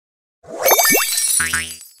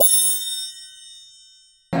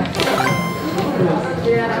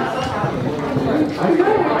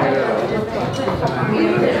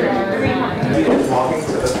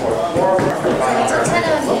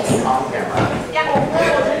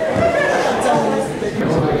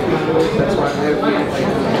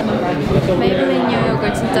메이블린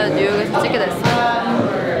뉴욕을 진짜 뉴욕에서 찍게 됐어요.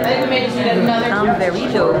 Very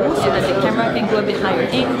low so that the camera can go a bit higher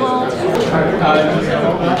angle.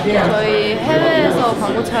 저희 해외에서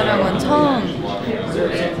광고 촬영은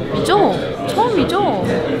처음이죠?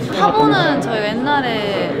 화보는 저희가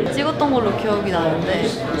옛날에 찍었던 걸로 기억이 나는데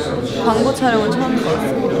광고 촬영은 처음인 것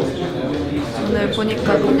같습니다. 오늘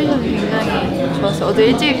보니까 컨디션이 굉장히 좋았어요. 어제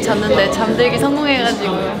일찍 잤는데 잠들기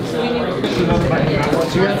성공해가지고.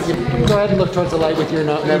 Go ahead and look towards the light with your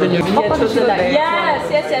nose. Yes,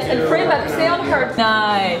 and frame up, stay on her.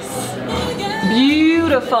 Nice.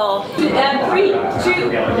 Beautiful. And 3,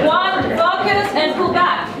 2, 1, focus and pull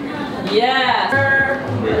back. Yeah.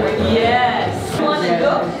 Yes. 1 and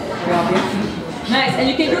go. Nice, and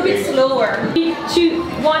you can go a bit slower. 3, 2,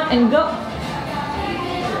 1 and go.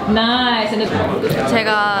 Nice.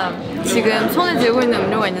 제가 지금 손에 들고 있는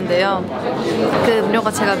음료가 있는데요. 그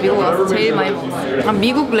음료가 제가 미국 와서 제일 많이 먹었어요.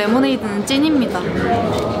 미국 레모네이드는 찐입니다.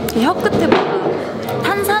 혀 끝에 뭔가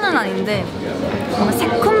탄산은 아닌데 뭔가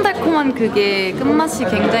새콤달콤한 그게 끝맛이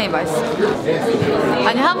굉장히 맛있어요.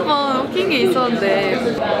 아니 한번 웃긴 게 있었는데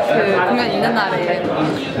그 공연 있는 날에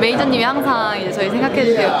매니저님이 항상 이제 저희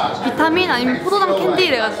생각해주세요. 비타민 아니면 포도당 캔디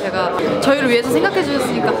이래가지고 제가 저희를 위해서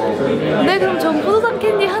생각해주셨으니까 네 그럼 전 포도당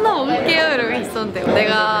캔디 하나 먹을게요 이러고 있었는데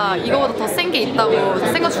내가 이거보다 더 센 게 있다고 더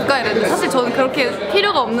센 거 줄까 이랬는데 사실 저는 그렇게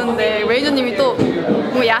필요가 없는데 매니저님이 또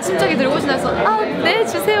뭐 야심차게 들고 오시나 해서 아 네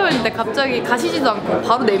주세요 했는데 갑자기 가시지도 않고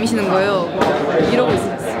바로 내미시는 거예요. 이러고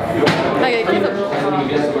있었어요. 계속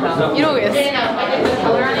이러고 있었어요.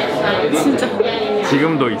 진짜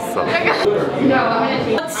지금도 있어.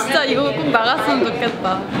 진짜 이거 꼭 나갔으면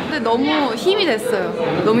좋겠다. 근데 너무 힘이 됐어요.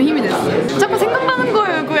 자꾸 생각나는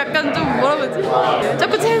거예요. 그 약간 좀 뭐라 그러지?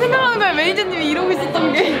 자꾸 제 생각나는 거예요. 매니저님이 이러고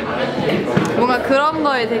있었던 게. 뭔가 그런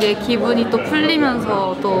거에 되게 기분이 또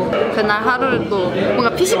풀리면서 또 그날 하루를 또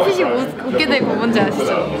뭔가 피식피식 웃게 되고 뭔지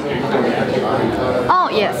아시죠? Oh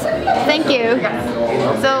yes, thank you.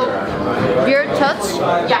 So your touch?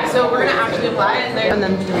 Yeah, so we're gonna actually apply it and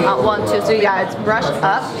then 1, 2, 3. Yeah, it's brush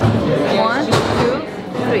up. 1, 2,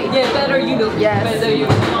 3. Yeah, better you look. Yes. Better you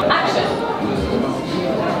look. Action.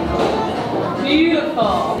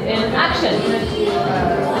 Beautiful. And action.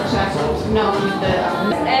 no,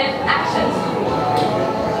 And action.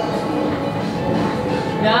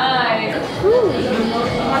 Nice.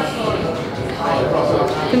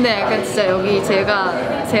 근데 약간 진짜 여기 제가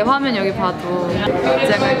제 화면 여기 봐도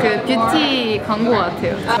약간 그 뷰티 광고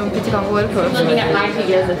같아요. 그럼 뷰티 광고가 이렇게 어렵죠?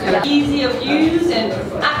 Easy of use and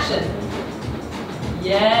action.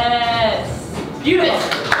 Yes. Beautiful.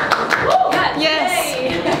 Yes.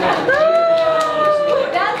 Yay.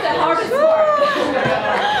 That's the hardest part.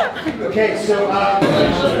 Okay, so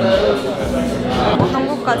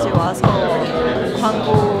한국까지 와서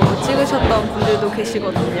광고 찍으셨던 분들도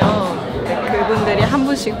계시거든요. 그분들이 한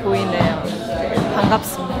분씩 보이네요.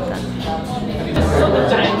 반갑습니다.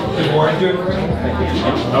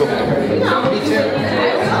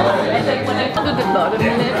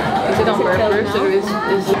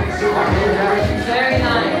 Very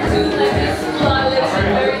nice.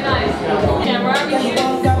 Very nice. Camera.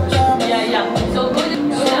 Yeah. So good.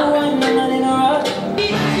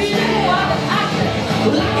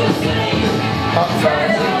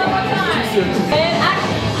 And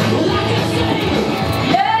action.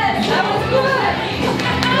 Yes, that was good.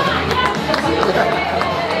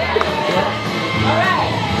 All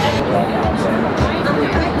right.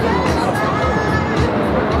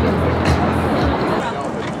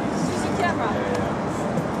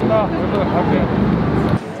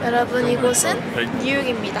 여러분 이곳은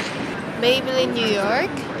뉴욕입니다. 메이블린 뉴욕,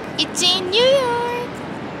 이지 뉴욕.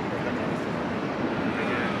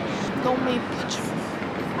 너무 이쁘죠?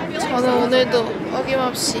 저는 오늘도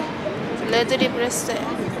어김없이 레드립을 했어요.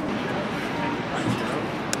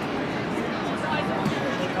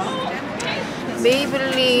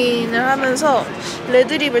 메이블린을 하면서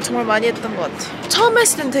레드립을 정말 많이 했던 것 같아요. 처음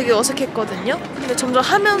했을 땐 되게 어색했거든요. 근데 점점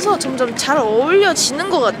하면서 점점 잘 어울려지는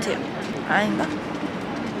것 같아요. 아닌가?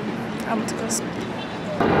 아무튼 그렇습니다.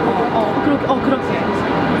 그렇게.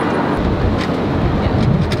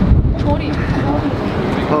 머리.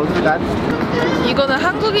 이거는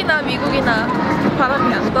한국이나 미국이나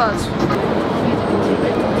바람이 안 도와줘.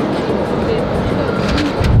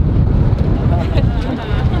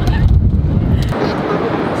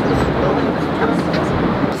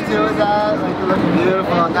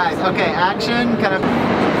 Beautiful, nice. Okay, action, kind of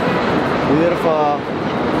beautiful.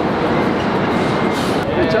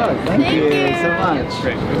 Good job. Thank you so much.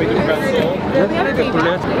 Great. We can press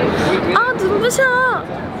아 눈부셔.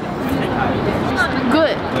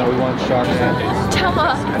 Good. No, we want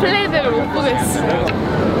차마 플레이백을 못 보겠어.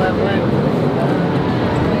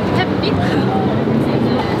 햇빛?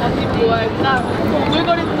 어디 뭐 할까?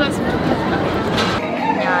 물거리도 했으면 좋겠다.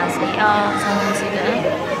 안녕하세요. 저는 지금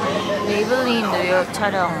메이블린 뉴욕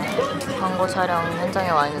촬영, 광고 촬영 현장에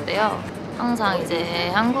와 있는데요. 항상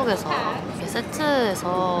이제 한국에서 이렇게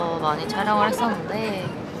세트에서 많이 촬영을 했었는데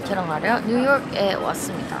촬영하려 뉴욕에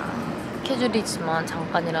왔습니다. 스케줄이지만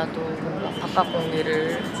잠깐이라도 뭔가 바깥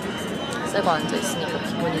공기를 쐬고 앉아있으니까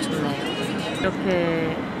기분이 좋네요.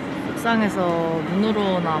 이렇게 옥상에서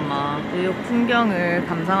눈으로나마 뉴욕 풍경을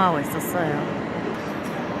감상하고 있었어요.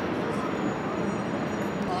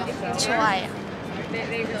 좋아요.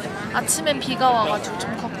 아침엔 비가 와가지고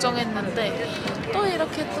좀 걱정했는데 또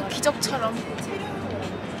이렇게 또 기적처럼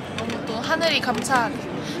너무 또 하늘이 감사하게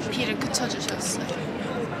비를 그쳐주셨어요.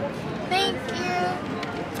 Thank you.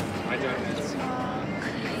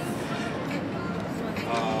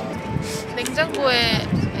 냉장고에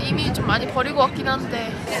이미 좀 많이 버리고 왔긴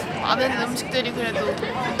한데 많은 음식들이 그래도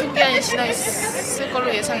유통기한이 지나 있을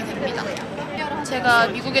걸로 예상이 됩니다. 제가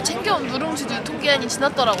미국에 챙겨온 누룽지도 유통기한이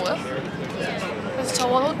지났더라고요. 그래서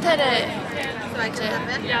저번 호텔에 이제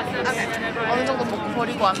어느 정도 먹고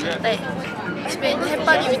버리고 왔는데 집에 있는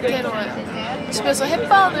햇반이 위태로워요. 집에서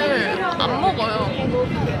햇반을 안 먹어요.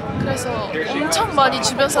 그래서 엄청 많이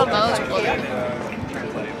주변 사람 나눠줬거든요.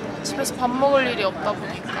 집에서 밥 먹을 일이 없다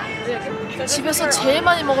보니까 집에서 제일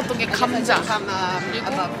많이 먹었던 게 감자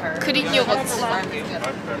그리고 그린 요거트.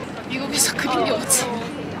 미국에서 그린 요거트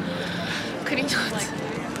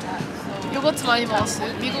요거트 많이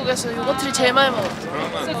먹었어요. 미국에서 요거트를 제일 많이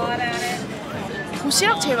먹었어요.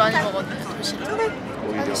 도시락 제일 많이 먹었네요. 도시락.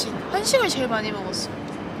 한식을 제일 많이 먹었어요.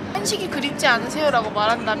 한식이 그립지 않으세요? 라고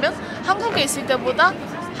말한다면 한국에 있을 때보다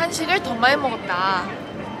한식을 더 많이 먹었다.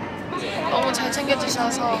 너무 잘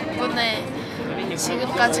챙겨주셔서 덕분에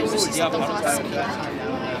지금까지 올 수 있었던 것 같습니다.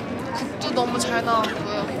 국도 너무 잘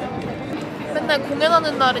나왔고요. 맨날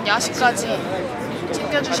공연하는 날은 야식까지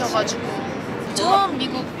챙겨주셔가지고 처음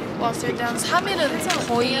미국 왔을 때 한 3일은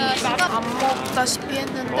거의 안 먹다시피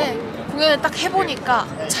했는데 공연을 딱 해보니까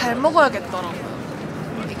잘 먹어야겠더라고요.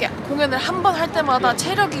 이게 공연을 한 번 할 때마다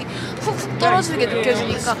체력이 훅훅 떨어지게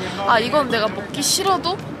느껴지니까 아 이건 내가 먹기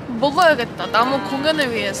싫어도 먹어야겠다. 남은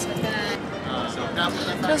공연을 위해서.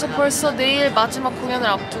 그래서 벌써 내일 마지막 공연을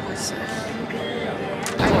앞두고 있어요.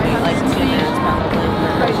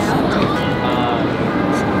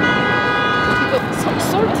 이거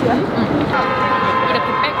솔트야? 이렇게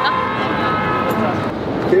뺄까?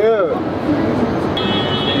 Cute.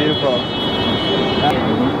 Beautiful.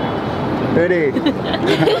 Pretty.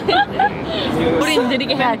 우린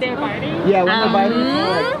느리게 해야지. Yeah, when the biting.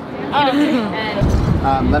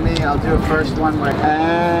 I'll do a first one with,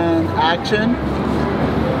 and action.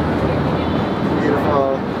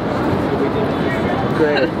 Beautiful.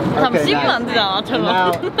 Great. Okay, 씹으면 안 되잖아, 저거.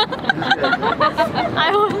 Now, I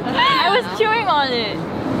was chewing on it.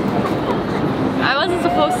 I wasn't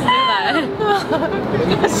supposed to do that.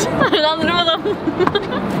 난 이러면서.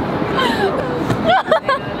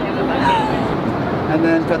 and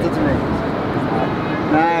then cut it to me.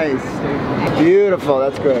 Nice. Beautiful.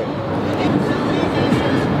 That's great.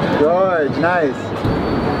 George, nice.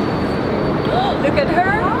 Look at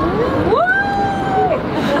her. Woo!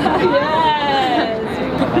 Yes.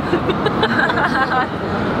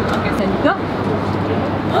 Okay, then go.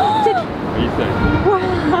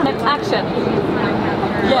 Next action.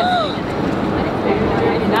 Yes.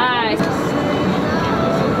 Nice.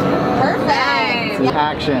 Perfect.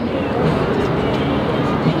 Action.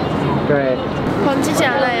 Great. 번지지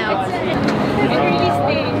않아요.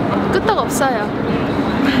 끄떡 없어요.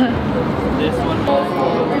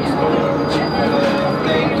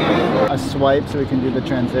 A swipe so we can do the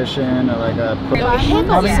transition, or like a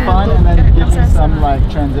having fun, and then give you some like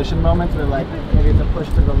transition moments where like maybe it's a push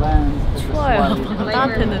to the lens. It's a 좋아요. swipe.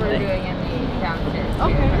 따뜻했는데.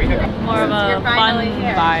 More of a fun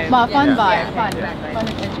vibe. Fun vibe. Fun.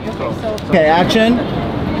 Okay, action.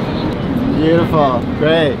 Beautiful,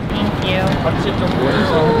 great. Thank you.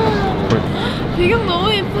 배경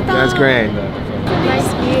너무 예쁘다. That's great.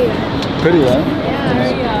 Nice view. Pretty, right?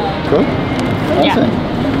 Yeah. Good. Awesome.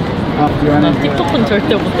 Do you wanna? 틱톡은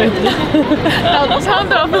절대 못해. 나도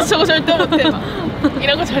사람들 앞에서 저거 절대 못해.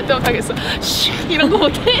 이런 거 절대 못하겠어. 슈 이런 거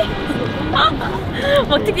못해? 막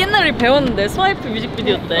특히 옛날에 배웠는데 스와이프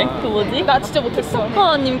뮤직비디오 때 그 뭐지? 나 진짜 못했어.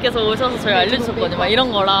 슈퍼님께서 오셔서 저희 알려주셨거든요. 막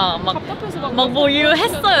이런 거랑 막 뭐 이거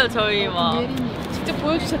했어요 저희 막. 직접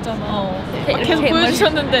보여주셨잖아. 이렇게 계속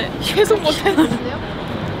보여주셨는데 계속 못했어.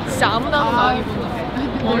 진짜 아무나 하는 거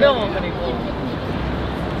아니구나. 어려워. 그리고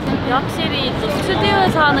확실히 또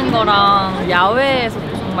스튜디오에서 하는 거랑 야외에서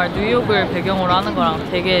좀 정말 뉴욕을 배경으로 하는 거랑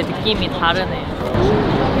되게 느낌이 다르네.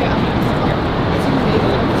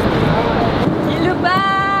 You look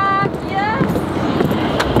back, yes.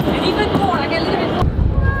 And even more, I get a little bit more.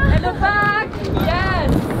 And look back, yes.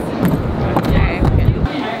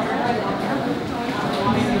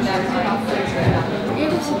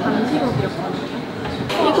 7시 반 픽업이었거든요.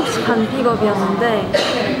 7시 반 픽업이었는데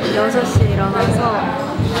 6시에 일어나서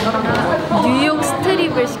뉴욕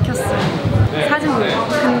스트립을 시켰어요. 사진 보고.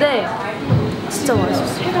 근데 진짜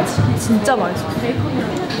맛있었어요. 진짜 맛있었어요.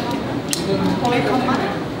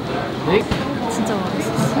 진짜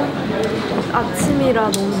맛있었어요.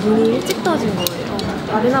 아침이라 너무 눈이 일찍 떠진 거예요.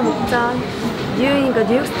 밥이나 먹자. 뉴욕이니까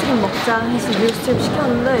뉴욕 스트립 먹자 해서 뉴욕 스트립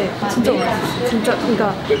시켰는데 진짜 맛있었어요. 진짜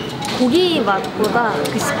그러니까 고기 맛보다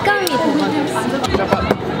그 식감이 더 맛있었어요.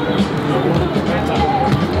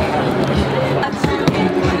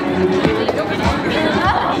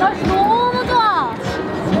 날씨 너무 좋아.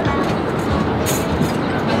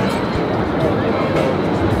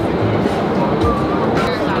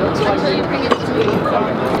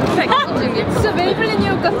 진짜 메이플린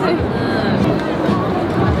뉴욕 같아.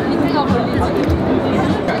 밑에가 걸리지.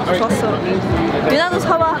 좋았어. 유나도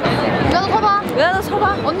서봐. 유나도 서봐. 유나도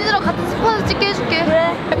서봐. 언니들랑 같은 스팟을 찍게 해줄게.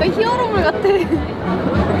 그래. 약간 히어로물 같아.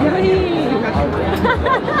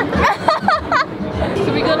 So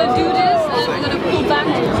we're gonna do this and we're gonna pull back.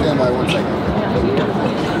 Stand by 1 second.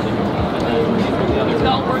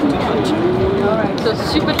 Don't work too much. Alright, so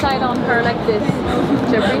super tight on her like this.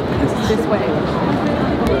 Jeffrey, this way.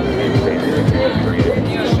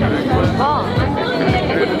 와.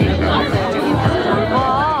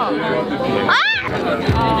 와.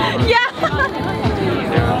 야!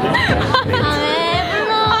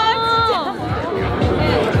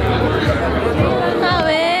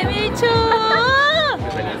 왜 밀쳐?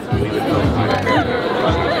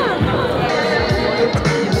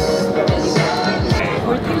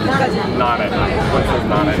 Not at night. What says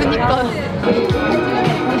not at night? 그니까.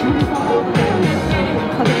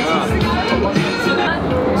 1,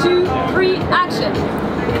 2, 3, action.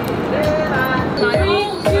 3,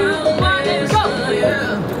 2, 1, and go.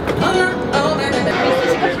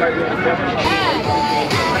 And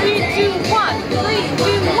 3, 2, 1. 3,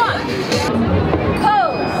 2, 1.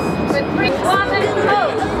 Pose. With 3, 1, and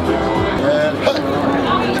pose.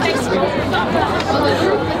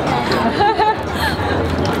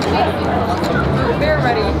 We're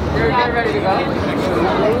ready. You're ready to go.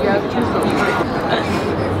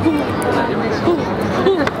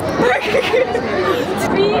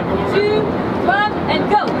 Three, 2, 1, and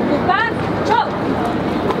go. Go back, throw.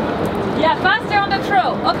 Yeah, faster on the throw.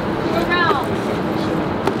 Up, go round.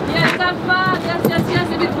 Yes, have fun. Yes, yes, yes.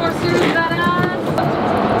 A bit more serious, badass.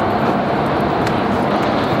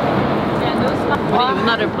 우리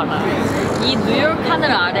유나를 봐라. 이 뉴욕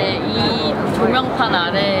하늘 아래, 이 조명판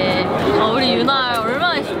아래, 우리 유나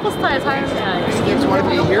얼마나 슈퍼스타의 삶이야.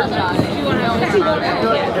 뉴욕 하늘 아래,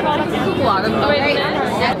 크고 아름다운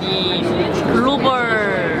이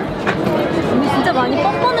글로벌. 언니 진짜 많이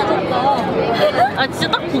뻔뻔해졌다. 아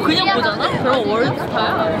진짜 딱 그냥 보잖아? 그럼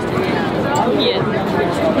월드스타야. 예.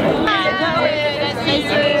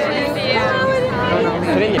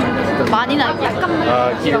 많이 나게 약간만.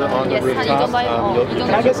 Here on the rooftop. I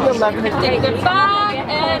guess you'll let me. Take it back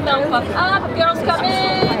and now fuck up. Girls come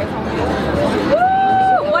in.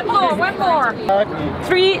 Woo! One more.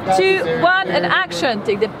 3, 2, 1, and action.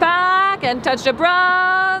 Take the back and touch the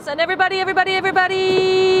bras. And everybody.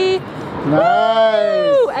 Nice.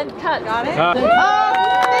 Woo! And cut. Got it?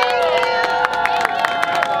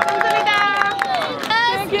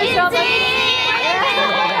 Thank you so much.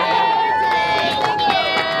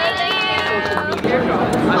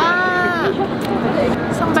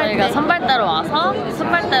 저희가 선발대로 와서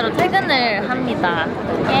선발대로 퇴근을 합니다.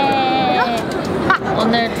 예.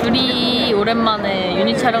 오늘 둘이 오랜만에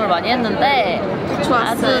유닛 촬영을 많이 했는데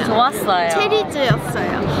아주 좋았어요.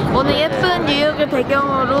 체리즈였어요. 오늘 예쁜 뉴욕을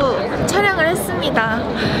배경으로 촬영을 했습니다.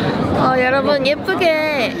 여러분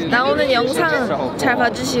예쁘게 나오는 영상 잘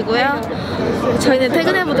봐주시고요. 저희는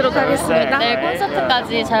퇴근해 보도록 하겠습니다. 내일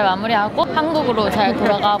콘서트까지 잘 마무리하고 한국으로 잘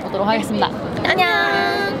돌아가 보도록 하겠습니다. 안녕.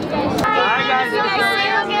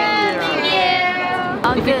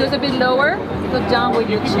 If it goes a bit lower, go down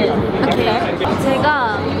with your chin. Okay.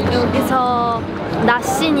 제가 여기서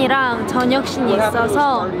낮씬이랑 저녁씬이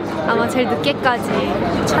있어서 아마 제일 늦게까지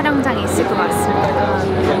촬영장에 있을 것 같습니다.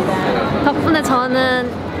 덕분에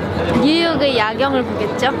저는 뉴욕의 야경을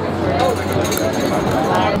보겠죠?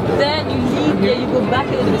 Then you leave, you go back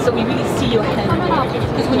a little bit so we really see your hand.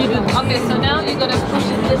 Because when you do, okay, so now you're gonna push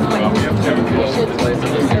it this way. Push it.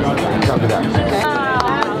 Copy that.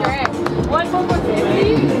 Okay. Great. One more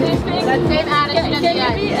thing. Okay,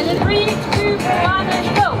 ready? And then 3, 2, 1, and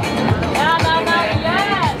go. Yeah, now,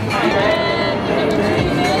 yes. And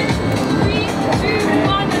 3, 2,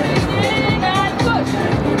 1, and push.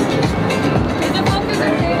 Is it focus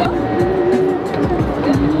and go?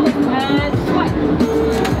 And swipe.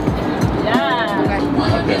 Yeah.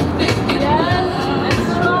 Yes, and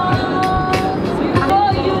strong.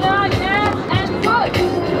 Beautiful, unite, yes, and push.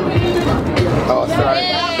 Oh, sorry.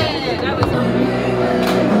 Yeah, that was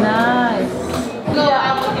nice. Go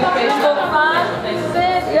fast.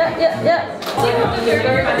 Yeah.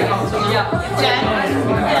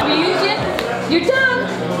 Use it. You're done.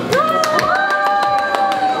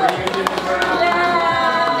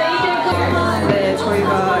 네,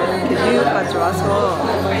 저희가 이렇게 뉴욕까지 와서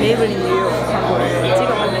메이블린 뉴욕 광고를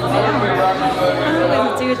찍어봤는데요.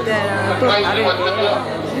 한국에서 찍을 때랑 또 다르게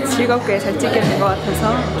즐겁게 잘 찍게 된 것 같아서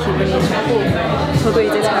기분이 좋고 저도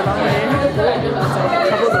이제 잘 마무리를 해보고 이제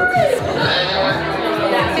가보도록 하겠습니다.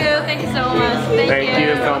 Thank you so much. Thank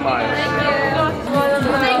you so much.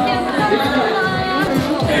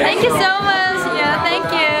 Thank you so much. Yeah, thank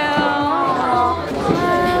you.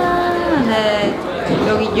 네,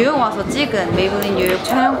 여기 뉴욕 와서 찍은 메이블린 뉴욕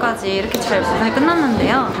촬영까지 이렇게 잘 무사히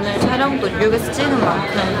끝났는데요. 오늘 촬영도 뉴욕에서 찍은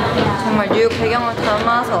만큼 정말 뉴욕 배경을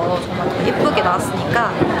담아서 정말 예쁘게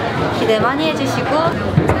나왔으니까 기대 많이 해주시고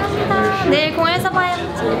감사합니다. 내일 공연에서 봐요.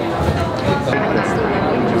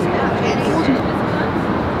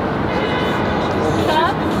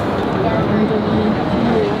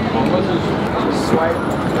 Swipe.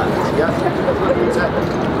 Yeah.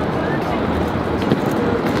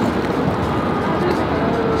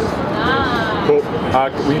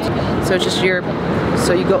 Cool. So just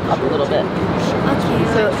so you go up a little bit. Okay.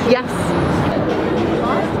 So yes.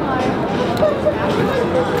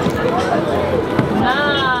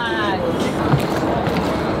 Nice.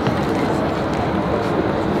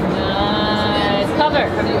 Cover.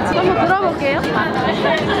 한번 들어볼게요.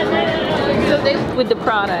 With the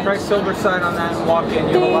product. Try silver side on that and walk in.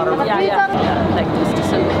 You have a lot of room. Yeah, like this to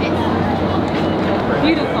somebody.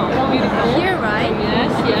 Beautiful. Here, right?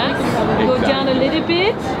 Yes. Go down a little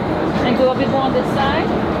bit and go a bit more on this side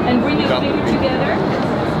and bring your finger together.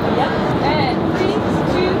 Yep. And 3,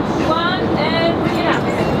 2, 1, and bring it out.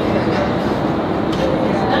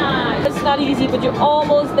 Nice. It's not easy, but you're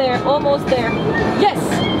almost there. Yes.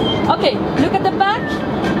 Okay. Look at the back.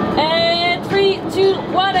 And 3, 2,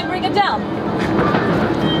 1, and bring it down.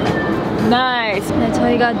 Nice. 네,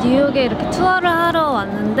 저희가 뉴욕에 이렇게 투어를 하러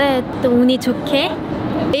왔는데 또 운이 좋게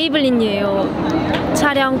메이블린 뉴욕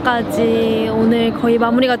촬영까지 오늘 거의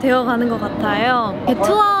마무리가 되어 가는 것 같아요.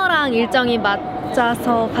 투어랑 일정이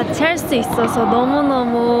맞아서 같이 할 수 있어서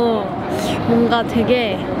너무너무 뭔가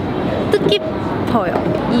되게 뜻깊어요.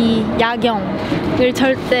 이 야경을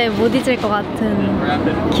절대 못 잊을 것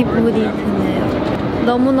같은 기분이 드네요.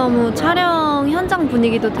 너무너무 촬영 현장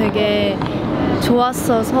분위기도 되게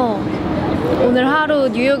좋았어서 오늘 하루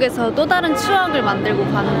뉴욕에서 또 다른 추억을 만들고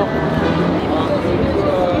가는 것 같아요.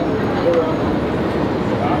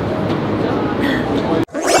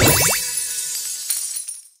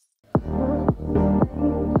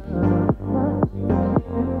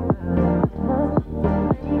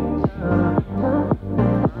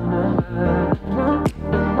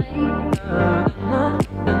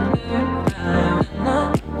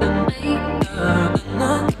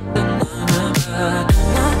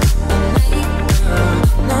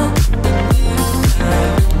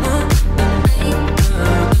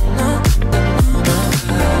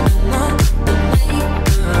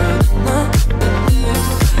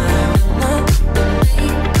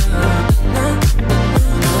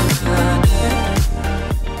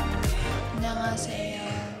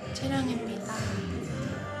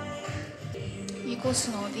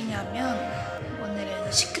 이곳은 어디냐면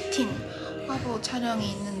오늘은 시크틴 화보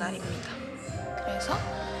촬영이 있는 날입니다. 그래서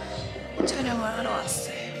촬영을 하러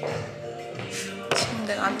왔어요. 지금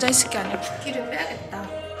내가 앉아있을 게 아니라 붓기를 빼야겠다.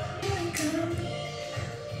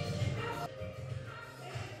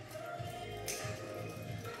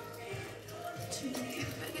 지금 붓기를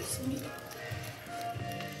빼겠습니다.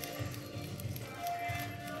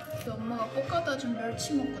 엄마가 볶아다 준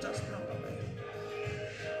멸치 먹고 자서 그런가 봐요.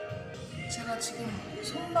 제가 지금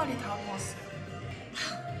손발이 다 부었어요.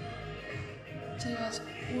 제가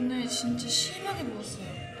오늘 진짜 심하게 부었어요.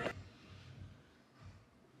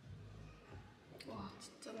 와,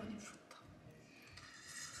 진짜 많이 부었다.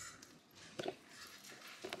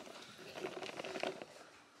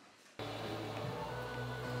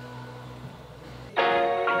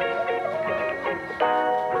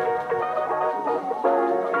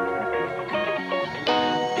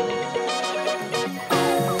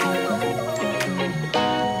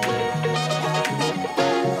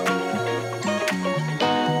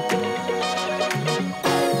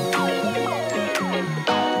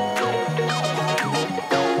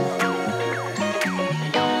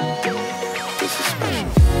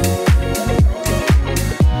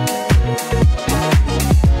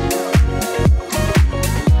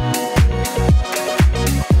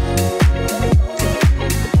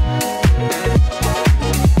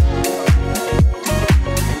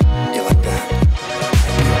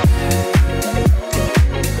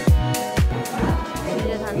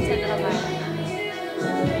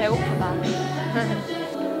 배고프다.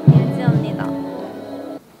 예지 언니다.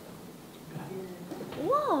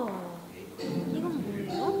 우와! 이건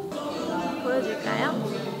뭐예요? 보여줄까요?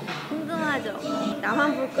 궁금하죠?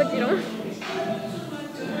 나만 볼 거지롱.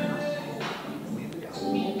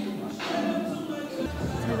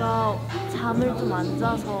 제가 잠을 좀 안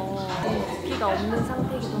자서 붓기가 없는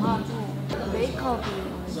상태이기도 하고 메이크업이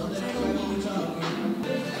좀 새로운 것 같아요.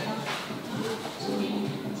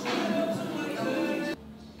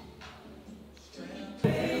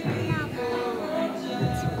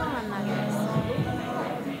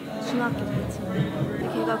 중학교 때 친구.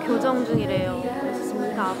 걔가 교정 중이래요. 그래서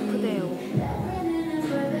손이가 아프대요.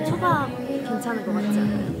 초밥 괜찮은 것 같지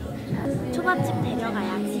않아요? 초밥집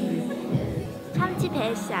데려가야지. 참치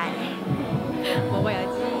뱃살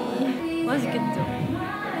먹어야지. 맛있겠죠?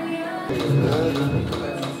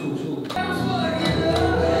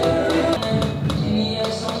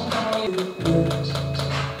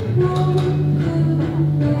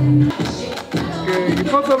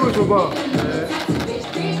 입맛 한번 줘봐.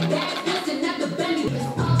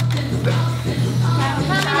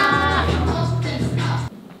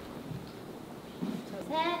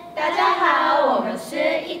我是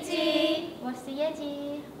Itzy， 我是叶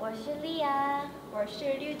姬，我是莉亚，我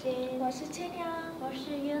是绿姐，我是千阳，我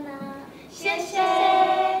是 Yuna， 谢谢。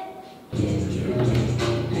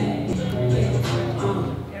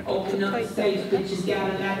 Open up the safe, bitches got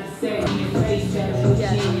a lot to say. In your face, that OG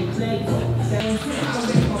in your place.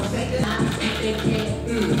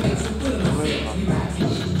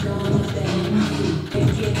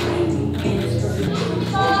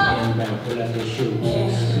 Pull up your shoes.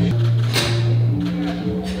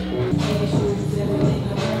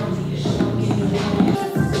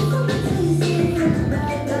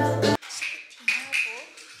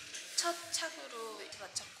 첫 착으로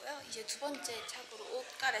마쳤고요. 이제 두 번째 착으로 옷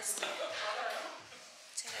갈았어요.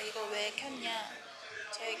 제가 이거 왜 켰냐,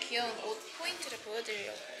 저의 귀여운 옷 포인트를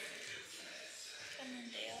보여드리려고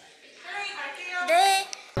켰는데요. 네.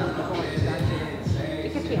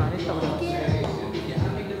 티켓팅 안 했다고 그랬지?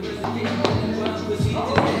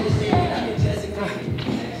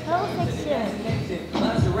 너무 섹시해.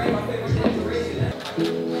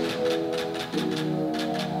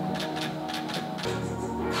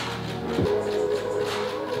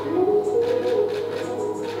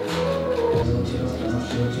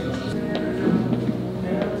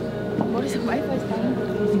 머리에서 와이파이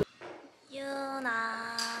다는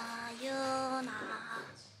유나, 유나,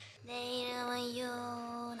 내 이름은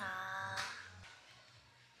유나.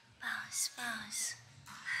 바운스, 바운스.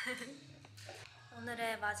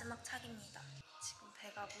 오늘의 마지막 착입니다. 지금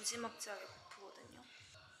배가 무지막지하게 고프거든요.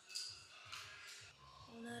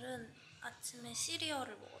 오늘은 아침에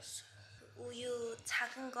시리얼을 먹었어요. 우유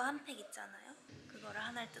작은 거 한 팩 있잖아요. 그거를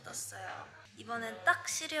하나를 뜯었어요. 이번엔 딱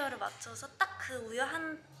시리얼을 맞춰서 딱 그 우유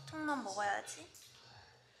한 통만 먹어야지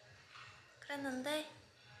그랬는데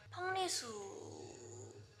펑리수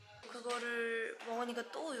그거를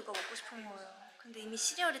먹으니까 또 우유가 먹고 싶은 거예요. 근데 이미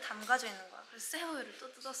시리얼이 담가져 있는 거야. 그래서 새우유를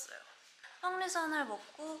또 뜯었어요. 펑리수 하나를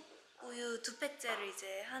먹고 우유 2팩째를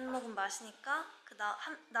이제 한 모금 마시니까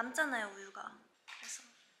남잖아요 우유가. 그래서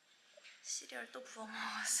시리얼 또 부어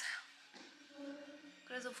먹었어요.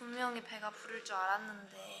 그래서 분명히 배가 부를 줄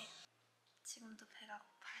알았는데 지금도 배가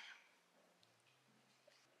고파요.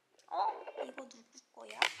 이거 누구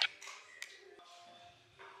거야?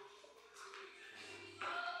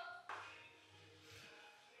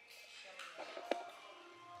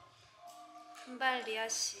 금발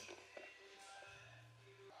리아씨.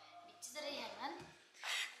 미치들을 향한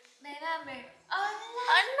내 맘을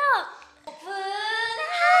언락! 오픈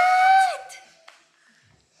하트!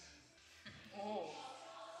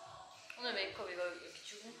 오늘 메이크업 이거 이렇게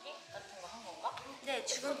주근깨 같은 거 한 건가? 네,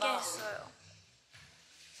 주근깨 했어요.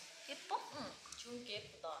 예뻐? 응, 주근깨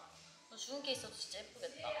예쁘다. 너 주근깨 있어도 진짜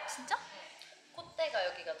예쁘겠다. 진짜? 응. 콧대가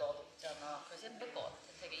여기가 더 높잖아. 그래서 예쁠 것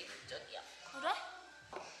같아. 되게 이국적이야. 그래?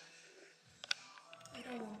 이거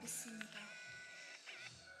먹겠습니다.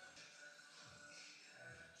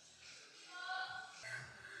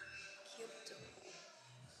 귀엽죠?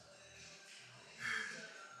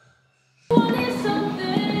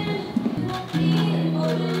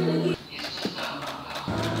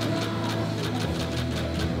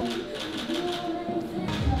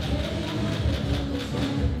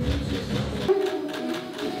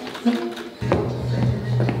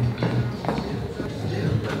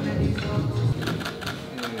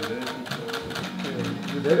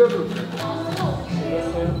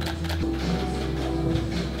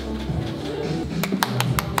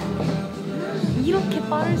 이렇게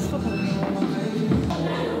빠를 수가 없어.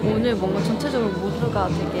 오늘 뭔가 전체적으로 모두가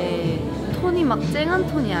되게 톤이 막 쨍한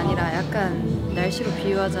톤이 아니라 약간 날씨로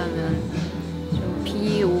비유하자면 좀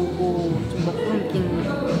비 오고 좀 먹구름 낀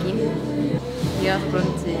느낌이라서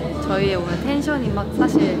그런지 저희의 오늘 텐션이 막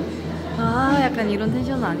사실 약간 이런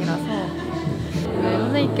텐션은 아니라서 왜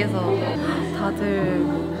선생님께서 다들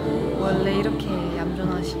원래 이렇게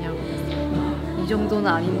얌전하시냐고 이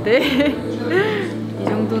정도는 아닌데 이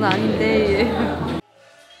정도는 아닌데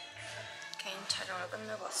개인 촬영을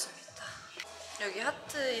끝내고 왔습니다. 여기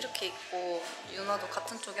하트 이렇게 있고 유나도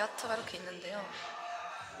같은 쪽에 하트가 이렇게 있는데요.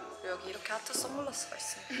 여기 이렇게 하트 선글라스가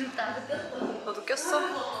있습니다. 나도 꼈어. 너도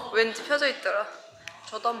꼈어? 왠지 펴져 있더라.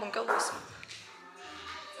 저도 한번 껴보겠습니다.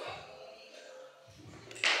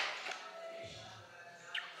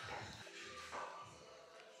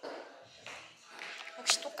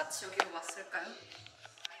 혹시 똑같이 여기로 왔을까요?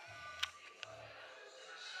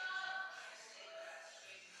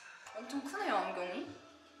 엄청 크네요, 안경이.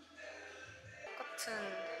 똑같은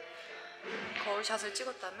거울샷을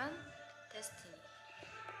찍었다면 데스티니.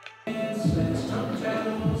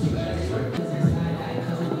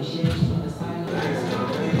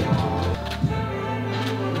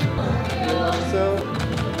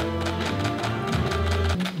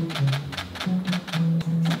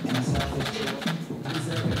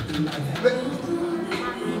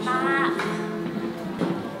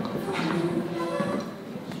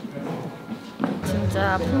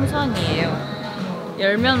 진짜 풍선이에요.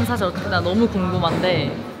 열면 사실 어떻게 나 너무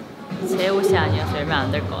궁금한데 제 옷이 아니어서 열면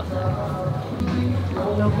안 될 것 같아요.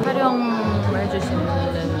 촬영을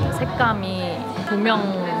해주시는 색감이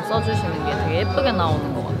조명 써주시는 게 되게 예쁘게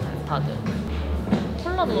나오는 것 같아요, 다들.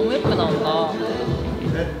 콜라도 너무 예쁘게 나온다.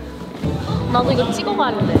 나도 이거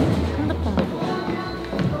찍어가야겠네, 핸드폰으로.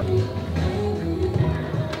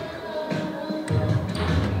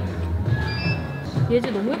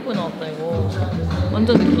 예지 너무 예쁘게 나왔다, 이거.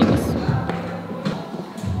 완전 느낌 있어.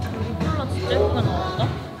 여기 콜라 진짜 예쁘게 나왔다?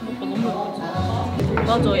 오빠 너무 예쁘지?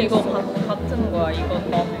 맞아, 이거 같은 거야, 이거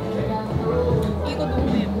너. 이거 너무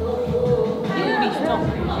예뻐. 이 우리 있죠?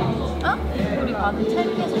 어? 우리 받은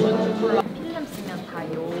첼리에서 주는 콜라. 필름 쓰면 다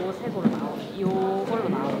요 색으로 나오네. 요걸로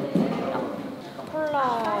나오는 거예요.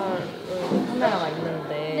 콜라를 카메라가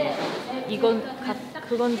있는데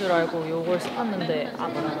그건 줄 알고 요걸 시켰는데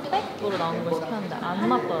백으로 나오는 걸 시켰는데 안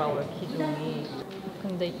맞더라고요, 기종이.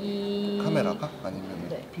 근데 이 카메라가? 아니면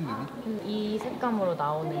네. 필름이? 이 색감으로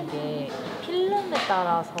나오는 게 필름에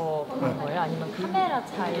따라서 그런 거예요? 아니면 카메라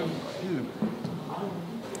차이인 거예요? 필름.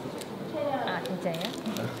 아, 진짜예요?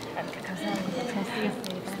 감사합니다. 잘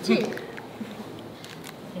쓰겠습니다.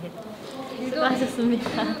 수고하셨습니다.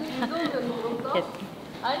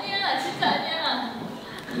 아니야, 진짜 아니야.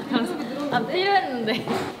 감사합니다. 아, 필요했는데.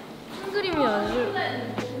 큰 그림이 아주.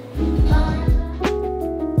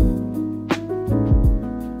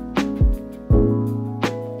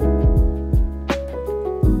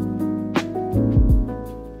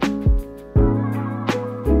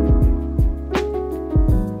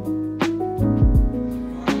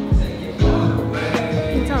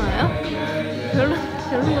 별론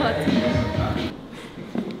것 같은데.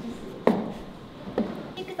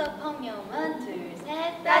 一个的朋友们，둘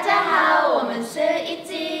셋， 大家好，我们是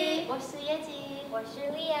Itzy，我是예지，我是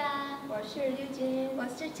리아，我是류진，我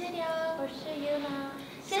是채령，我是유나，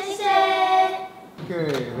谢谢。 오케이,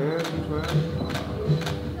 네, 좋아요.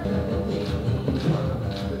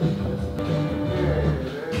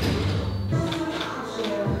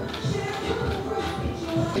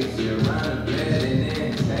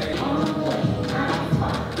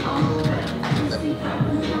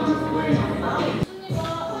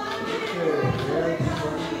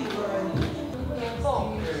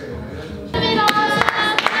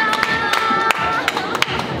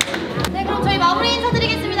 네, 그럼 저희 마무리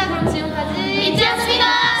인사드리겠습니다. 그럼 지금까지 이지였습니다.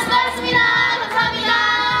 수고하셨습니다. 감사합니다.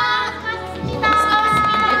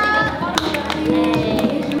 수고하셨습니다.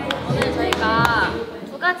 오늘 저희가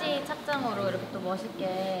두 가지 착장으로 이렇게 또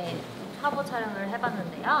멋있게 화보 촬영을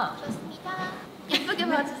해봤는데요. 좋습니다. 예쁘게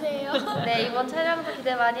봐주세요. 네, 이번 촬영도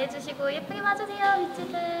기대 많이 해주시고 예쁘게 봐주세요,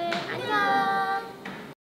 미치들. 안녕.